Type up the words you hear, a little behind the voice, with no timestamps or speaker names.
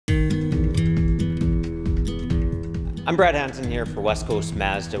I'm Brad Hansen here for West Coast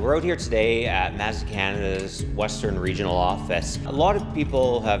Mazda. We're out here today at Mazda Canada's Western Regional Office. A lot of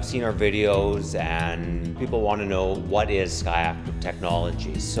people have seen our videos and people want to know what is SkyActiv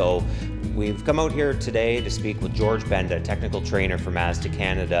technology. So we've come out here today to speak with George Benda, technical trainer for Mazda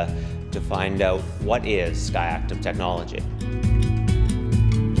Canada, to find out what is SkyActiv technology.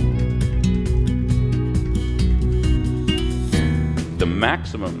 The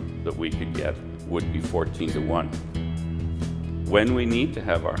maximum that we could get would be 14:1. When we need to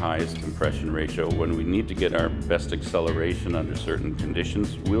have our highest compression ratio, when we need to get our best acceleration under certain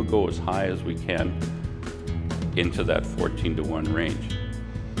conditions, we'll go as high as we can into that 14:1 range.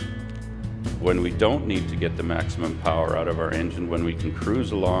 When we don't need to get the maximum power out of our engine, when we can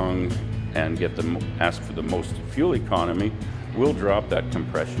cruise along and ask for the most fuel economy, we'll drop that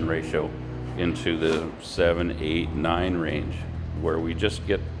compression ratio into the 7, 8, 9 range, where we just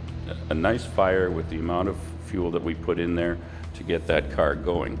get a nice fire with the amount of fuel that we put in there to get that car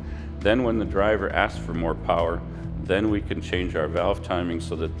going. Then when the driver asks for more power, then we can change our valve timing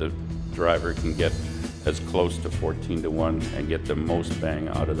so that the driver can get as close to 14:1 and get the most bang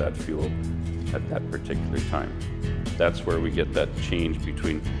out of that fuel at that particular time. That's where we get that change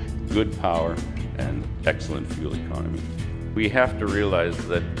between good power and excellent fuel economy. We have to realize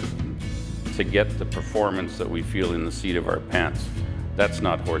that to get the performance that we feel in the seat of our pants, that's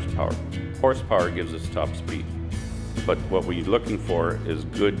not horsepower. Horsepower gives us top speed. But what we're looking for is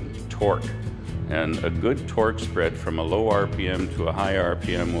good torque. And a good torque spread from a low RPM to a high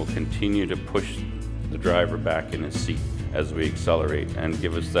RPM will continue to push the driver back in his seat as we accelerate and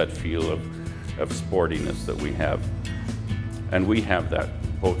give us that feel of sportiness that we have. And we have that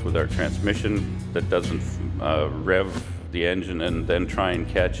both with our transmission that doesn't rev the engine and then try and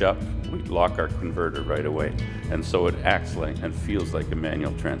catch up. We lock our converter right away. And so it acts like and feels like a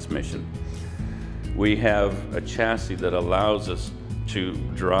manual transmission. We have a chassis that allows us to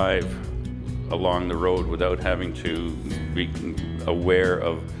drive along the road without having to be aware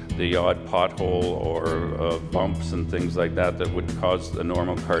of the odd pothole or bumps and things like that that would cause a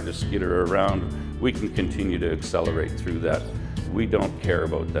normal car to skitter around. We can continue to accelerate through that. We don't care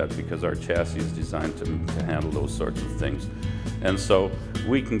about that because our chassis is designed to handle those sorts of things. And so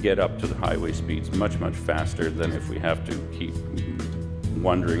we can get up to the highway speeds much, much faster than if we have to keep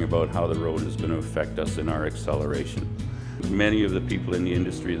wondering about how the road is going to affect us in our acceleration. Many of the people in the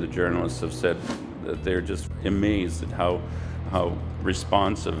industry, the journalists, have said that they're just amazed at how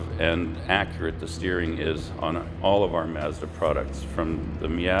responsive and accurate the steering is on all of our Mazda products, from the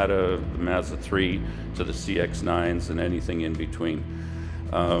Miata, the Mazda 3, to the CX-9s and anything in between.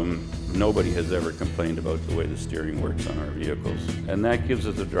 Nobody has ever complained about the way the steering works on our vehicles, and that gives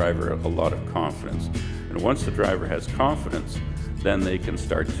the driver a lot of confidence. And once the driver has confidence, then they can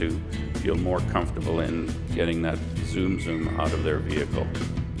start to feel more comfortable in getting that zoom out of their vehicle.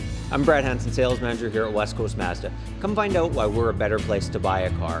 I'm Brad Hansen, Sales Manager here at West Coast Mazda. Come find out why we're a better place to buy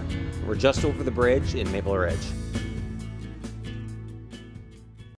a car. We're just over the bridge in Maple Ridge.